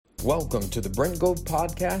Welcome to the Brent Gove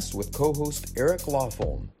Podcast with co-host Eric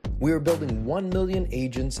Lofholm. We are building 1 million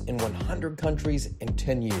agents in 100 countries in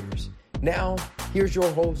 10 years. Now, here's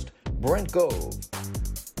your host, Brent Gove.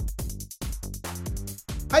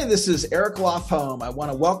 Hi, this is Eric Lofholm. I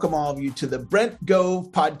want to welcome all of you to the Brent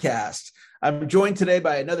Gove Podcast. I'm joined today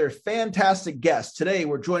by another fantastic guest. Today,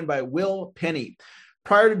 we're joined by Will Penney.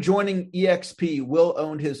 Prior to joining eXp, Will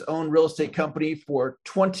owned his own real estate company for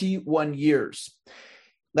 21 years.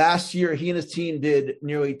 Last year, he and his team did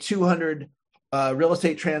nearly 200 real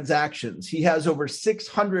estate transactions. He has over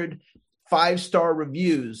 600 five-star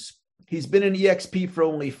reviews. He's been in eXp for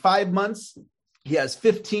only 5 months. He has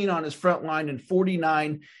 15 on his front line and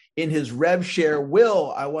 49 in his rev share.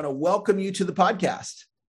 Will, I want to welcome you to the podcast.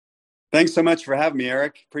 Thanks so much for having me,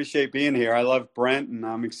 Eric. Appreciate being here. I love Brent, and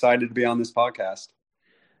I'm excited to be on this podcast.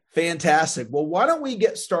 Fantastic. Well, why don't we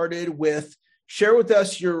get started with share with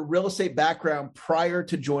us your real estate background prior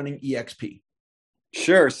to joining eXp.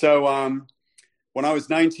 Sure. So when I was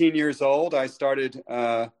 19 years old, I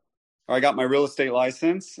got my real estate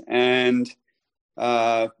license. And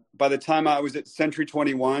by the time I was at Century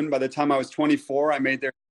 21, by the time I was 24, I made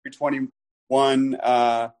their Century 21.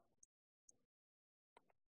 I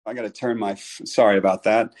got to turn sorry about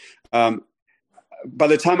that. By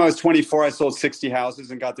the time I was 24, I sold 60 houses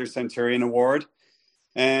and got their Centurion Award.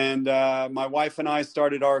 And my wife and I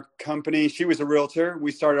started our company. She was a realtor.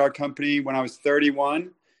 We started our company when I was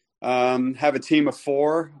 31, have a team of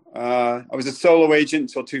 4. I was a solo agent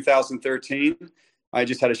until 2013. I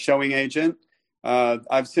just had a showing agent.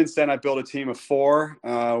 Since then, I've built a team of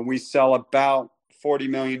 4. We sell about $40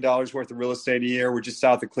 million worth of real estate a year. We're just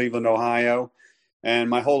south of Cleveland, Ohio. And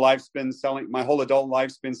my whole adult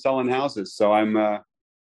life's been selling houses. So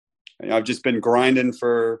I've just been grinding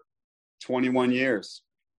for 21 years.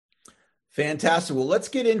 Fantastic. Well, let's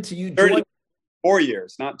get into you. 34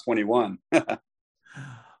 years, not 21.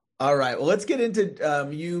 All right. Well, let's get into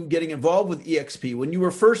you getting involved with eXp. When you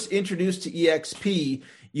were first introduced to eXp,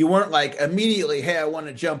 you weren't like immediately, hey, I want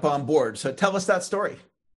to jump on board. So tell us that story.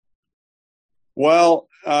 Well,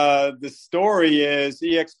 the story is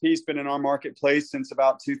eXp's been in our marketplace since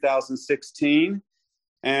about 2016.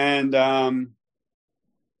 And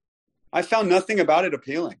I found nothing about it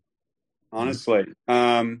appealing. Honestly,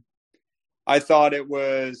 I thought it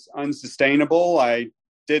was unsustainable.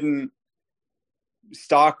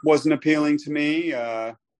 Stock wasn't appealing to me.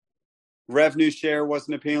 Revenue share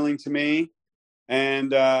wasn't appealing to me.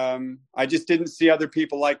 And I just didn't see other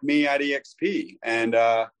people like me at eXp. And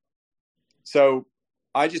so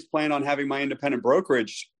I just planned on having my independent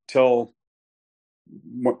brokerage till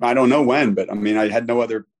I don't know when, but I mean, I had no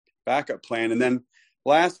other backup plan. And then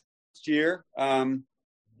last year,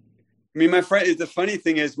 my friend, the funny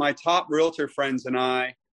thing is my top realtor friends and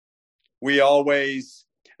I, we always,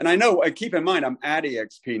 and I know, keep in mind, I'm at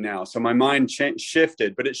eXp now. So my mind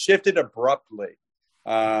shifted, but it shifted abruptly.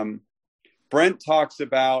 Brent talks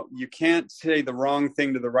about, you can't say the wrong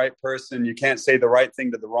thing to the right person. You can't say the right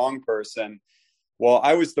thing to the wrong person. Well,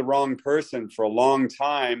 I was the wrong person for a long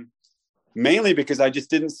time, mainly because I just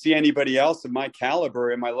didn't see anybody else of my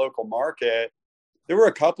caliber in my local market. There were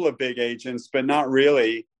a couple of big agents, but not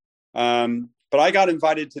really. But I got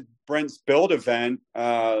invited to Brent's Build event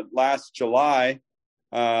last July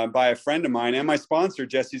by a friend of mine and my sponsor,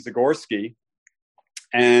 Jesse Zagorski.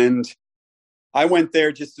 And I went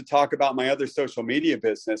there just to talk about my other social media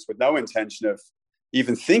business with no intention of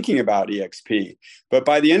even thinking about eXp. But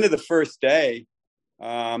by the end of the first day,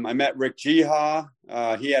 I met Rick Jiha.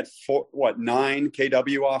 He had 9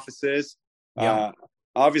 KW offices. Yeah.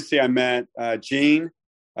 Obviously, I met Gene,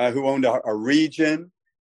 who owned a region.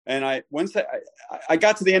 And once I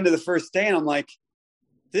got to the end of the first day, and I'm like,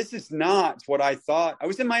 this is not what I thought. I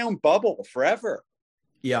was in my own bubble forever.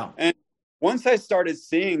 Yeah. And once I started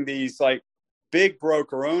seeing these like big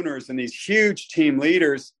broker owners and these huge team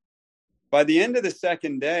leaders, by the end of the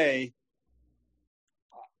second day,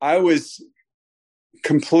 I was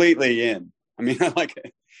completely in. I mean,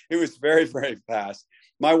 it was very, very fast.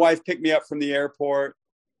 My wife picked me up from the airport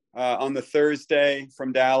on the Thursday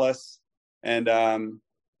from Dallas. And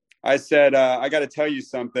I said, I got to tell you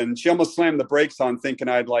something. She almost slammed the brakes on thinking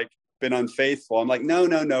I'd been unfaithful. I'm like, no.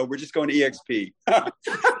 We're just going to eXp.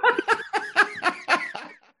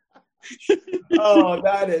 Oh,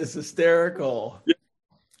 that is hysterical.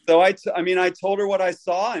 So I told her what I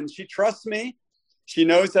saw, and she trusts me. She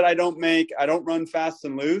knows that I don't run fast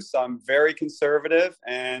and loose. I'm very conservative.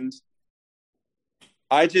 And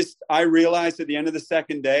I realized at the end of the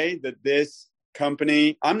second day that this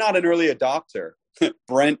company, I'm not an early adopter.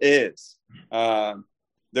 Brent is.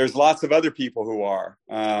 There's lots of other people who are.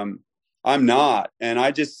 I'm not. And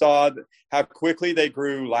I just saw how quickly they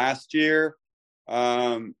grew last year.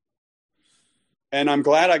 And I'm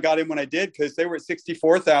glad I got in when I did, because they were at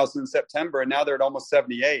 64,000 in September and now they're at almost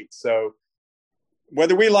 78. So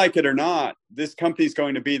whether we like it or not, this company is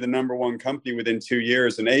going to be the number one company within 2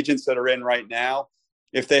 years. And agents that are in right now,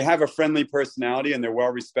 if they have a friendly personality and they're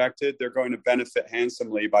well respected, they're going to benefit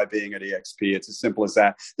handsomely by being at EXP. It's as simple as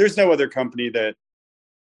that. There's no other company that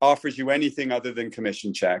offers you anything other than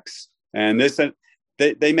commission checks. And this,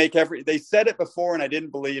 they make they said it before and I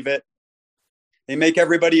didn't believe it. They make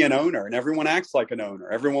everybody an owner and everyone acts like an owner.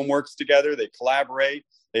 Everyone works together. They collaborate.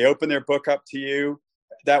 They open their book up to you.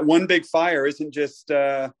 That one big fire isn't just,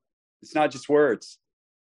 it's not just words.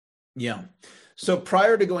 Yeah. So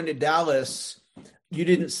prior to going to Dallas, you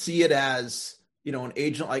didn't see it as, an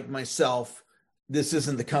agent like myself, this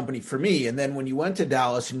isn't the company for me. And then when you went to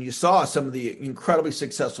Dallas and you saw some of the incredibly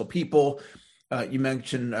successful people, you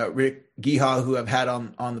mentioned Rick Giha, who I've had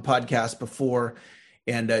on the podcast before,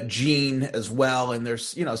 and Gene as well. And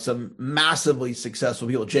there's, some massively successful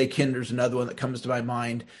people. Jay Kinder's another one that comes to my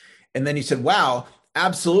mind. And then you said, wow,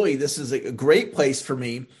 absolutely, this is a great place for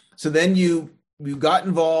me. So then you got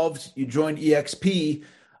involved, you joined EXP,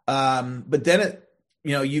 but then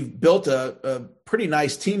you've built a pretty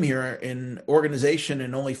nice team here in organization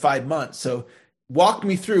in only 5 months. So walk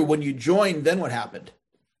me through when you joined, then what happened?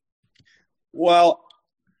 Well,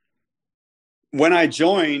 when I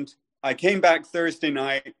joined, I came back Thursday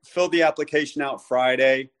night, filled the application out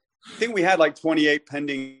Friday. I think we had like 28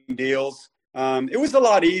 pending deals. It was a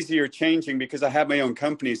lot easier changing because I had my own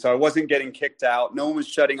company, so I wasn't getting kicked out. No one was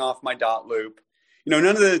shutting off my dot loop. None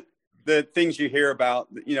of the things you hear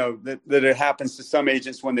about, that it happens to some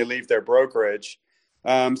agents when they leave their brokerage.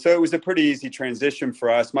 So it was a pretty easy transition for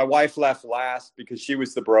us. My wife left last because she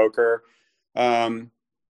was the broker. But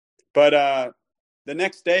the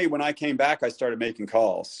next day when I came back, I started making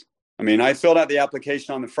calls. I filled out the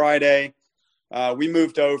application on the Friday. We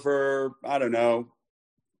moved over, I don't know,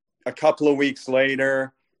 a couple of weeks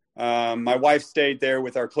later. My wife stayed there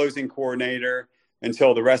with our closing coordinator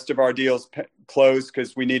until the rest of our deals closed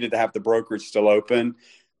because we needed to have the brokerage still open.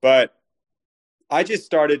 But I just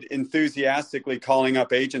started enthusiastically calling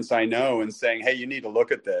up agents I know and saying, hey, you need to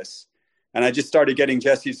look at this. And I just started getting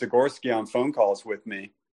Jesse Zagorski on phone calls with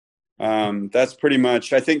me. That's pretty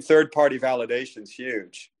much, I think third-party validation is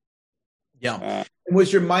huge. Yeah.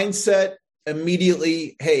 Was your mindset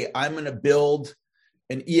immediately, hey, I'm going to build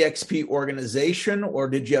an EXP organization, or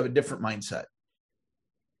did you have a different mindset?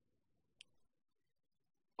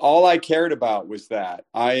 All I cared about was that.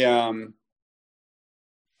 I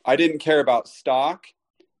didn't care about stock.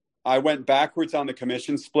 I went backwards on the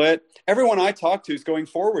commission split. Everyone I talk to is going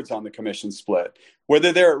forwards on the commission split.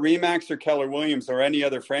 Whether they're at Remax or Keller Williams or any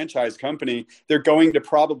other franchise company, they're going to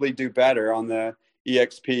probably do better on the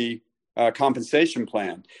EXP compensation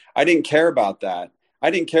plan. I didn't care about that. I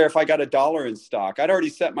didn't care if I got $1 in stock. I'd already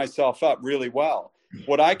set myself up really well.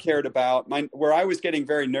 What I cared about, where I was getting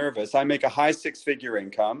very nervous, I make a high 6-figure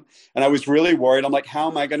income, and I was really worried. I'm like, how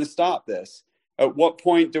am I going to stop this? At what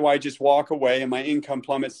point do I just walk away and my income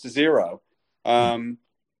plummets to zero? That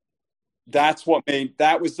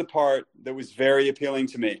was the part that was very appealing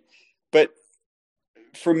to me. But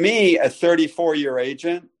for me, a 34-year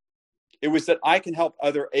agent, it was that I can help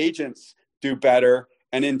other agents do better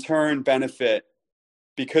and in turn benefit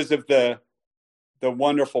because of the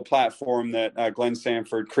wonderful platform that Glenn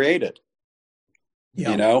Sanford created.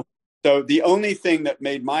 Yeah. So the only thing that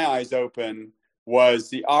made my eyes open was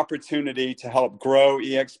the opportunity to help grow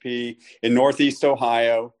EXP in Northeast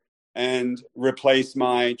Ohio and replace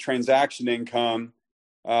my transaction income,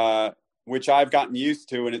 which I've gotten used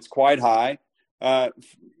to, and it's quite high,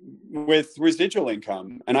 with residual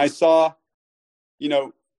income. And I saw,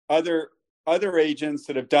 other agents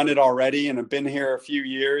that have done it already and have been here a few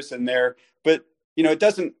years, and but it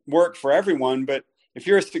doesn't work for everyone. But if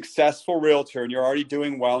you're a successful realtor and you're already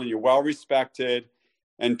doing well and you're well respected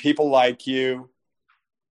and people like you,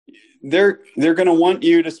 they're going to want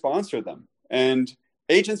you to sponsor them. And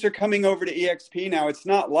agents are coming over to EXP now. It's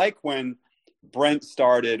not like when Brent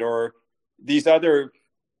started or these other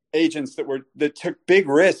agents that took big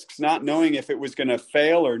risks, not knowing if it was going to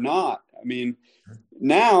fail or not.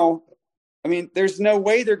 Now, there's no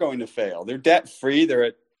way they're going to fail. They're debt free.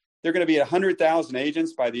 They're going to be 100,000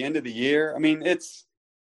 agents by the end of the year.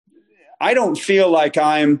 I don't feel like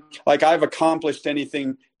I've accomplished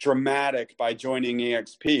anything dramatic by joining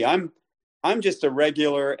EXP. I'm just a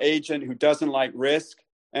regular agent who doesn't like risk,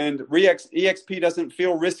 and EXP doesn't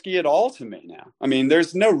feel risky at all to me now.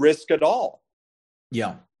 There's no risk at all.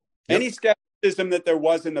 Yeah. Yep. Any skepticism that there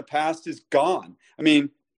was in the past is gone.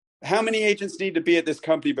 how many agents need to be at this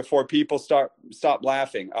company before people stop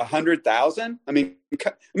laughing? 100,000? I mean,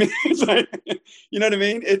 it's like, you know what I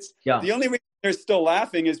mean? It's the only reason they're still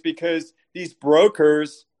laughing is because these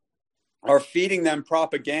brokers are feeding them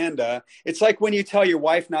propaganda. It's like when you tell your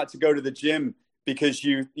wife not to go to the gym because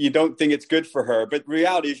you don't think it's good for her, but the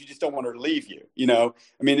reality is you just don't want her to leave you. You know,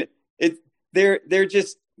 I mean, they're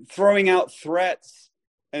just throwing out threats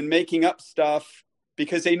and making up stuff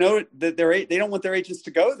because they know that they don't want their agents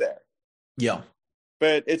to go there. Yeah.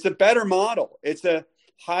 But it's a better model. It's a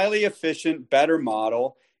highly efficient, better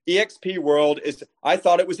model. eXp World I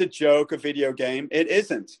thought it was a joke, a video game. It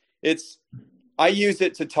isn't. I use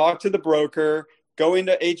it to talk to the broker, go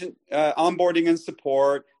into agent onboarding and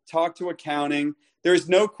support, talk to accounting. There's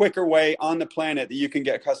no quicker way on the planet that you can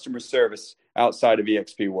get customer service outside of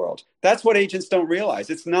eXp World. That's what agents don't realize.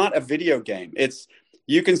 It's not a video game.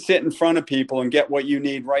 You can sit in front of people and get what you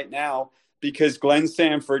need right now because Glenn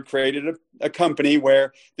Sanford created a company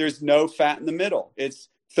where there's no fat in the middle. It's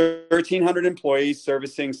 1,300 employees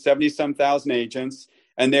servicing 70-some thousand agents,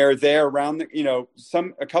 and they're there around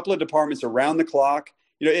a couple of departments around the clock.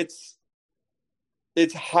 It's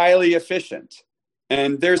highly efficient,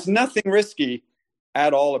 and there's nothing risky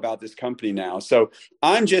at all about this company now. So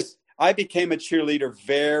I became a cheerleader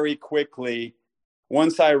very quickly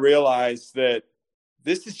once I realized that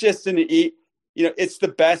this is just it's the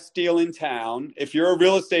best deal in town. If you're a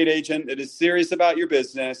real estate agent that is serious about your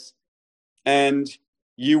business and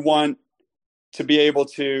you want to be able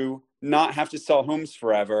to not have to sell homes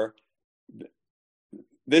forever,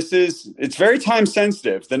 it's very time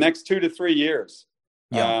sensitive, the next 2 to 3 years.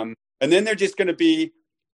 Yeah. And then they're just going to be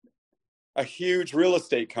a huge real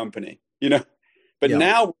estate company, but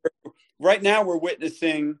right now we're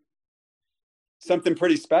witnessing something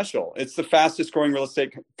pretty special. It's the fastest growing real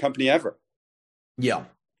estate company ever. Yeah.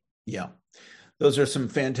 Yeah. Those are some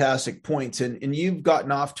fantastic points. And you've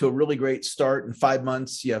gotten off to a really great start. In 5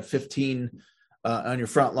 months, you have 15 on your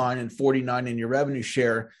front line and 49 in your revenue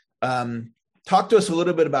share. Talk to us a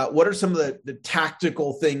little bit about what are some of the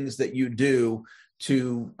tactical things that you do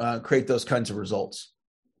to create those kinds of results.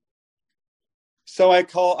 So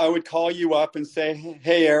I would call you up and say,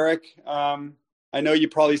 hey, Eric, I know you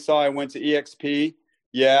probably saw I went to eXp.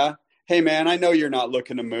 Yeah. Hey, man, I know you're not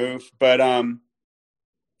looking to move, but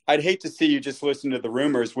I'd hate to see you just listen to the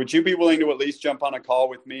rumors. Would you be willing to at least jump on a call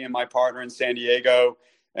with me and my partner in San Diego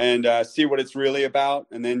and see what it's really about?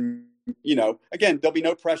 And then, again, there'll be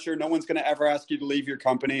no pressure. No one's going to ever ask you to leave your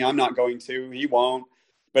company. I'm not going to. He won't.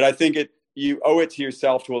 But I think you owe it to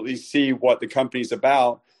yourself to at least see what the company's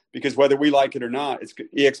about, because whether we like it or not,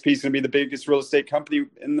 eXp is going to be the biggest real estate company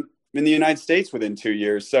in the United States within 2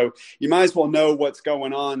 years. So you might as well know what's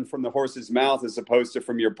going on from the horse's mouth as opposed to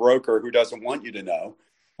from your broker who doesn't want you to know.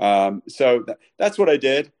 So that's what I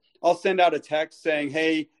did. I'll send out a text saying,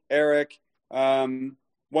 hey, Eric,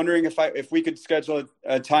 wondering if we could schedule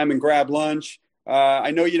a time and grab lunch.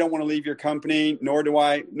 I know you don't want to leave your company, nor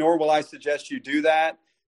will I suggest you do that.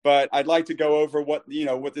 But I'd like to go over what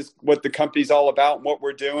the company's all about and what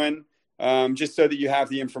we're doing, just so that you have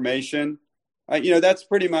the information. That's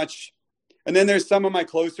pretty much. And then there's some of my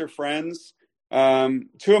closer friends, 2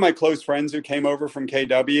 of my close friends who came over from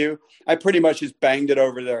KW. I pretty much just banged it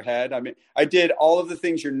over their head. I mean, I did all of the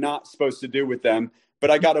things you're not supposed to do with them, but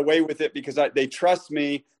I got away with it because they trust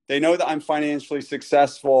me. They know that I'm financially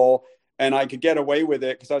successful, and I could get away with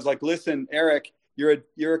it because I was like, listen, Eric,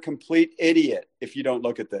 you're a complete idiot if you don't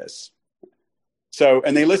look at this. So,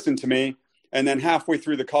 and they listened to me. And then halfway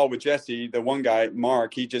through the call with Jesse, the one guy,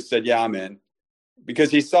 Mark, he just said, yeah, I'm in,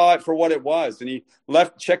 because he saw it for what it was. And he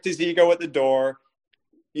checked his ego at the door,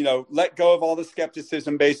 let go of all the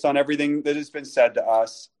skepticism based on everything that has been said to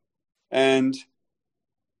us. And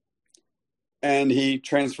he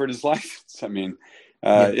transferred his license. I mean,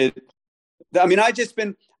 I'm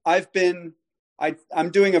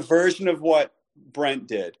doing a version of what Brent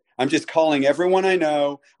did. I'm just calling everyone I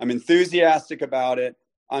know. I'm enthusiastic about it.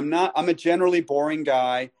 I'm a generally boring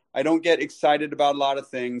guy. I don't get excited about a lot of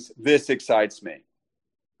things. This excites me.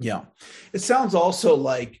 Yeah. It sounds also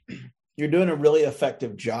like you're doing a really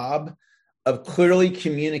effective job of clearly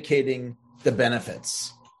communicating the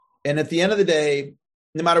benefits. And at the end of the day,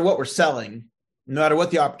 no matter what we're selling, no matter what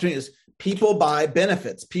the opportunity is, people buy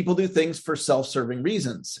benefits. People do things for self-serving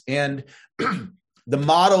reasons. And the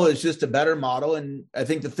model is just a better model. And I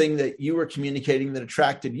think the thing that you were communicating that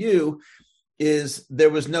attracted you is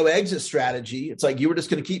there was no exit strategy. It's like you were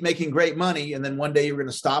just going to keep making great money, and then one day you were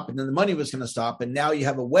going to stop, and then the money was going to stop. And now you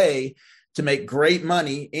have a way to make great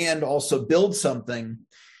money and also build something.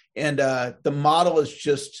 And the model is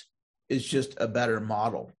just a better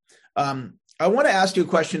model. I want to ask you a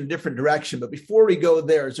question in a different direction, but before we go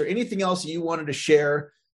there, is there anything else you wanted to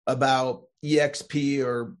share about EXP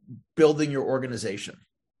or building your organization?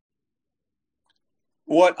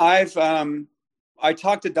 What I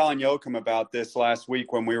talked to Don Yoakum about this last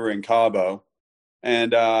week when we were in Cabo,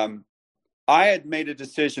 and I had made a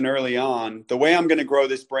decision early on, the way I'm going to grow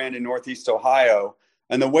this brand in Northeast Ohio,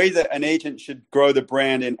 and the way that an agent should grow the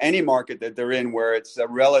brand in any market that they're in, where it's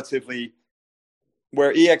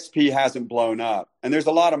where EXP hasn't blown up. And there's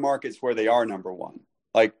a lot of markets where they are number one,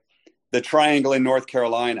 like the Triangle in North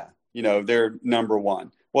Carolina, they're number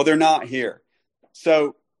one. Well, they're not here.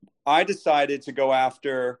 So I decided to go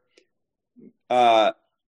after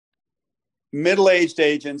middle-aged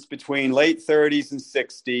agents between late 30s and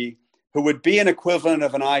 60 who would be an equivalent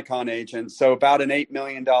of an icon agent. So about an $8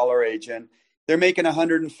 million agent. They're making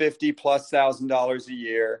 $150,000+ a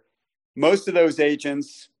year. Most of those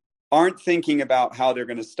agents aren't thinking about how they're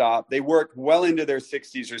going to stop. They work well into their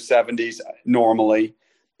 60s or 70s normally.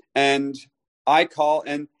 And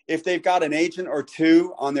and if they've got an agent or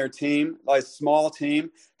two on their team, like a small team,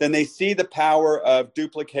 then they see the power of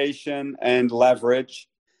duplication and leverage.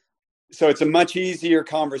 So it's a much easier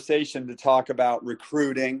conversation to talk about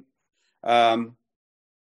recruiting.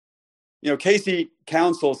 Casey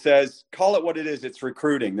Council says, call it what it is. It's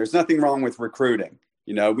recruiting. There's nothing wrong with recruiting.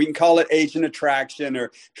 We can call it agent attraction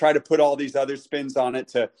or try to put all these other spins on it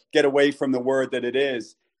to get away from the word that it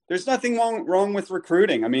is. There's nothing wrong with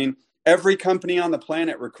recruiting. I mean, every company on the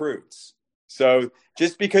planet recruits. So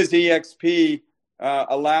just because EXP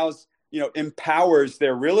empowers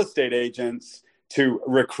their real estate agents to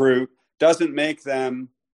recruit doesn't make them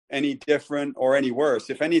any different or any worse.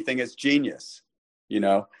 If anything, it's genius,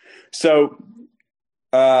 So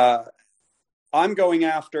I'm going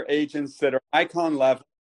after agents that are icon level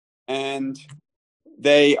and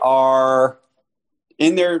they are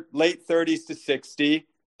in their late 30s to 60.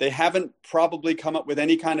 They haven't probably come up with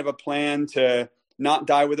any kind of a plan to not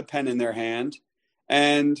die with a pen in their hand.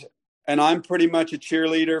 And I'm pretty much a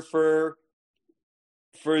cheerleader for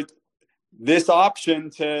this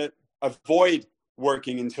option to avoid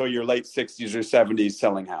working until your late 60s or 70s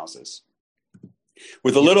selling houses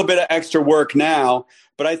with a little bit of extra work now.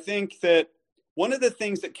 But I think that one of the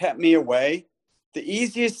things that kept me away, the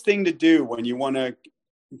easiest thing to do when you want to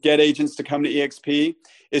get agents to come to EXP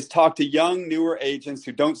is talk to young, newer agents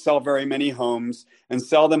who don't sell very many homes and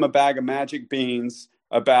sell them a bag of magic beans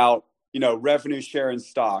about, revenue share and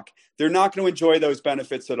stock. They're not going to enjoy those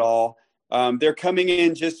benefits at all. They're coming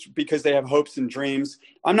in just because they have hopes and dreams.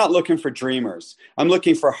 I'm not looking for dreamers. I'm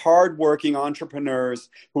looking for hardworking entrepreneurs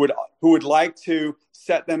who would like to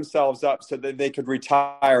set themselves up so that they could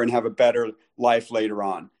retire and have a better life later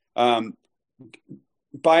on.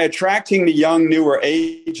 By attracting the young, newer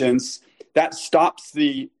agents, that stops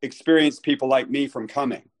the experienced people like me from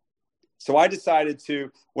coming. So I decided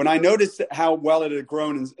to, when I noticed how well it had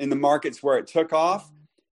grown in the markets where it took off,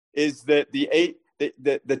 is that the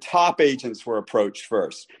top agents were approached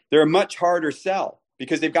first. They're a much harder sell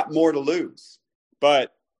because they've got more to lose.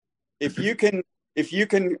 But if you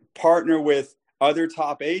can partner with other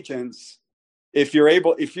top agents, if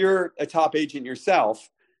you're a top agent yourself,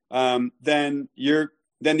 then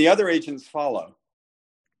the other agents follow.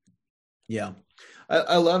 Yeah.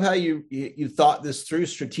 I love how you thought this through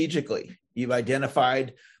strategically. You've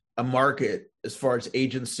identified a market as far as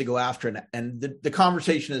agents to go after. And the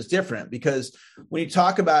conversation is different because when you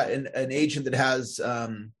talk about an agent that has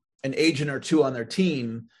an agent or two on their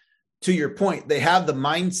team, to your point, they have the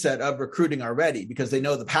mindset of recruiting already because they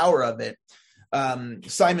know the power of it.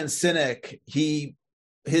 Simon Sinek,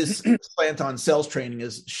 his slant on sales training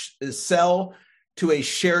is sell to a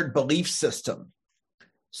shared belief system.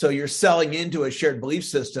 So you're selling into a shared belief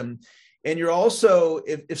system. And you're also,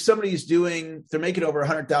 if somebody's they're making over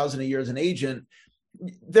 100,000 a year as an agent,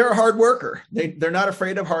 they're a hard worker. They're not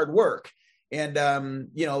afraid of hard work. And,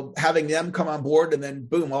 having them come on board and then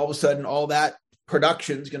boom, all of a sudden, all that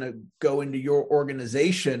production is going to go into your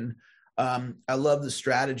organization. I love the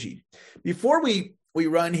strategy. Before we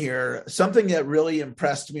run here, something that really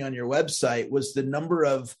impressed me on your website was the number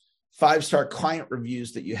of 5-star client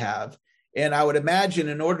reviews that you have. And I would imagine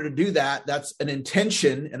in order to do that, that's an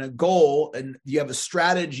intention and a goal, and you have a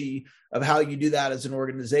strategy of how you do that as an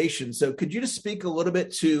organization. So could you just speak a little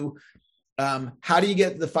bit to how do you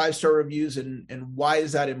get the 5-star reviews and why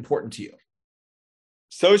is that important to you?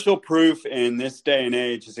 Social proof in this day and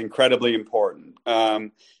age is incredibly important.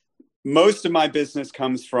 Most of my business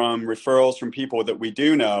comes from referrals from people that we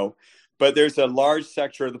do know, but there's a large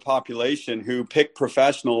sector of the population who pick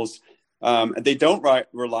professionals. They don't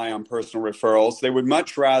rely on personal referrals. They would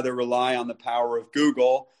much rather rely on the power of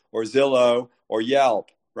Google or Zillow or Yelp,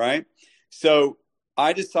 right? So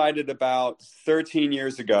I decided about 13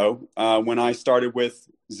 years ago when I started with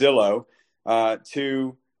Zillow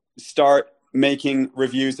to start making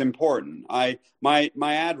reviews important. My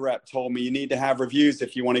ad rep told me you need to have reviews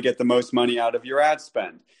if you want to get the most money out of your ad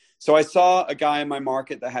spend. So I saw a guy in my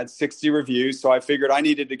market that had 60 reviews, so I figured I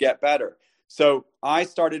needed to get better. So I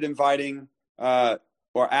started inviting or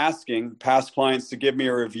asking past clients to give me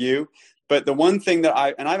a review. But the one thing that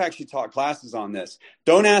I've actually taught classes on this,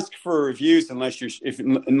 don't ask for reviews unless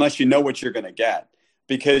you know what you're going to get,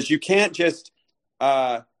 because you can't just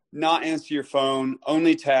not answer your phone,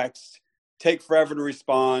 only text, take forever to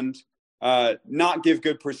respond, not give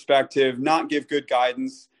good perspective, not give good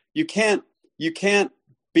guidance. You can't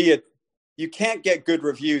get good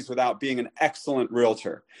reviews without being an excellent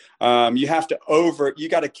realtor. You got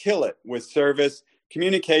to kill it with service,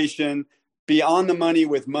 communication, be on the money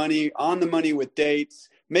with money, on the money with dates,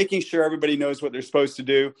 making sure everybody knows what they're supposed to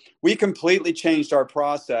do. We completely changed our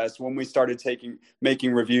process when we started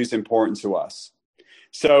making reviews important to us.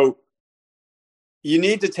 So you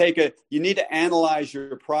need to analyze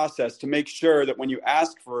your process to make sure that when you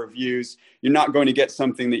ask for reviews, you're not going to get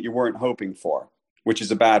something that you weren't hoping for, which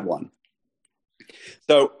is a bad one.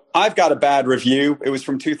 So I've got a bad review. It was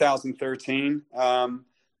from 2013,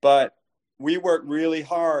 but we worked really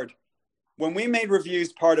hard. When we made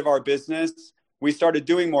reviews part of our business, we started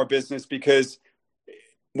doing more business, because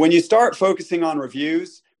when you start focusing on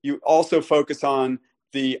reviews, you also focus on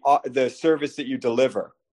the service that you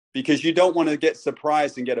deliver, because you don't want to get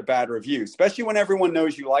surprised and get a bad review, especially when everyone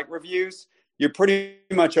knows you like reviews. You're pretty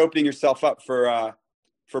much opening yourself up for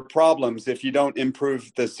problems if you don't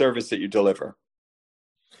improve the service that you deliver.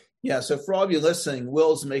 Yeah. So for all of you listening,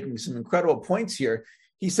 Will's making some incredible points here.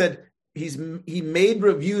 He said he made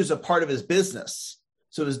reviews a part of his business.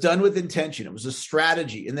 So it was done with intention. It was a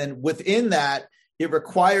strategy. And then within that, it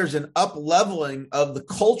requires an up-leveling of the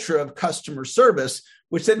culture of customer service,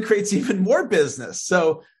 which then creates even more business.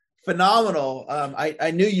 So phenomenal.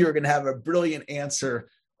 I knew you were going to have a brilliant answer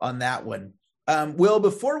on that one. Will,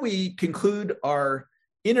 before we conclude our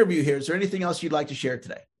interview here, is there anything else you'd like to share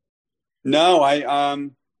today? No,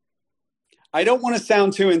 I don't want to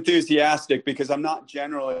sound too enthusiastic, because I'm not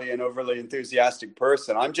generally an overly enthusiastic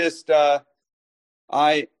person. I'm just,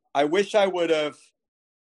 I wish I would have,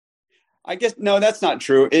 I guess, no, that's not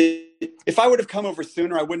true. If I would have come over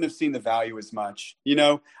sooner, I wouldn't have seen the value as much.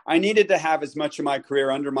 I needed to have as much of my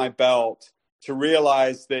career under my belt to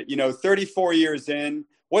realize that, 34 years in,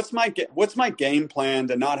 what's my game plan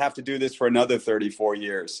to not have to do this for another 34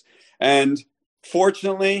 years? And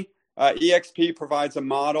fortunately, EXP provides a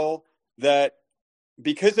model that,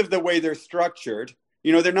 because of the way they're structured,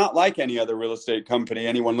 they're not like any other real estate company,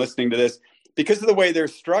 anyone listening to this, because of the way they're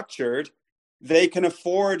structured, they can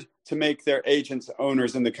afford to make their agents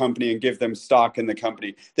owners in the company and give them stock in the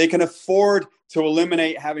company. They can afford to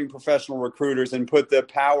eliminate having professional recruiters and put the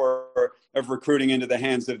power of recruiting into the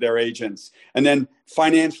hands of their agents, and then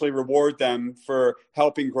financially reward them for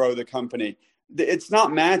helping grow the company. It's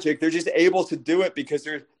not magic. They're just able to do it because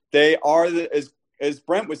they are, as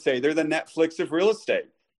Brent would say, they're the Netflix of real estate.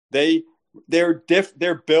 They're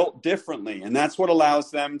built differently, and that's what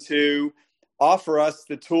allows them to offer us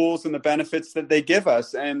the tools and the benefits that they give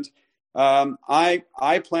us. And I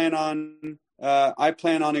plan on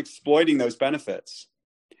exploiting those benefits,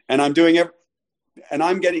 and I'm doing it. And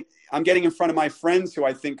I'm getting in front of my friends who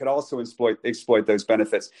I think could also exploit those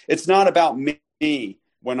benefits. It's not about me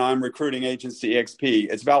when I'm recruiting agents to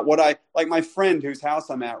EXP. It's about like my friend whose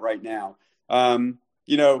house I'm at right now.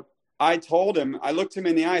 I told him, I looked him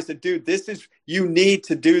in the eye, I said, dude, you need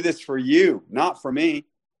to do this for you, not for me.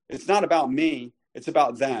 It's not about me. It's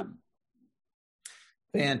about them.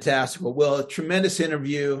 Fantastic. Well, Will, a tremendous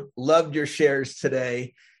interview. Loved your shares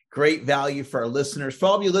today. Great value for our listeners. For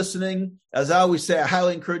all of you listening, as I always say, I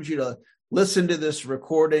highly encourage you to listen to this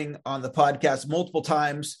recording on the podcast multiple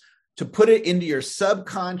times to put it into your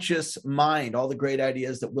subconscious mind, all the great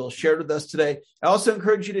ideas that Will shared with us today. I also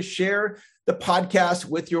encourage you to share the podcast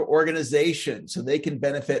with your organization so they can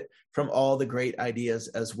benefit from all the great ideas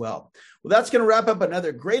as well. Well, that's going to wrap up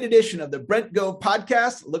another great edition of the Brent Gove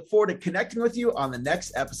podcast. Look forward to connecting with you on the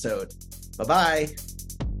next episode. Bye-bye.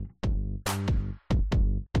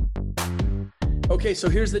 Okay, so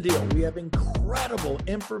here's the deal. We have incredible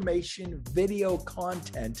information, video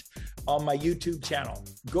content on my YouTube channel.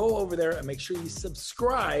 Go over there and make sure you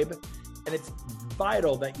subscribe. And it's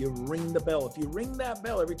vital that you ring the bell. If you ring that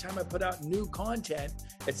bell every time I put out new content,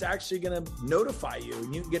 it's actually going to notify you,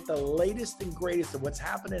 and you can get the latest and greatest of what's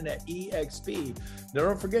happening at EXP. Now,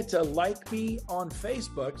 don't forget to like me on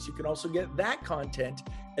Facebook, so you can also get that content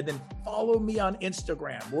And then follow me on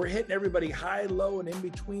Instagram. We're hitting everybody high, low, and in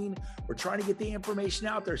between. We're trying to get the information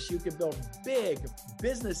out there so you can build big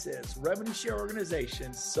businesses, revenue share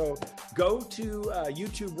organizations. So go to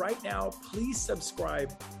YouTube right now. Please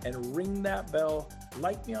subscribe and ring that bell.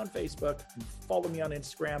 Like me on Facebook and follow me on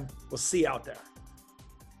Instagram. We'll see you out there.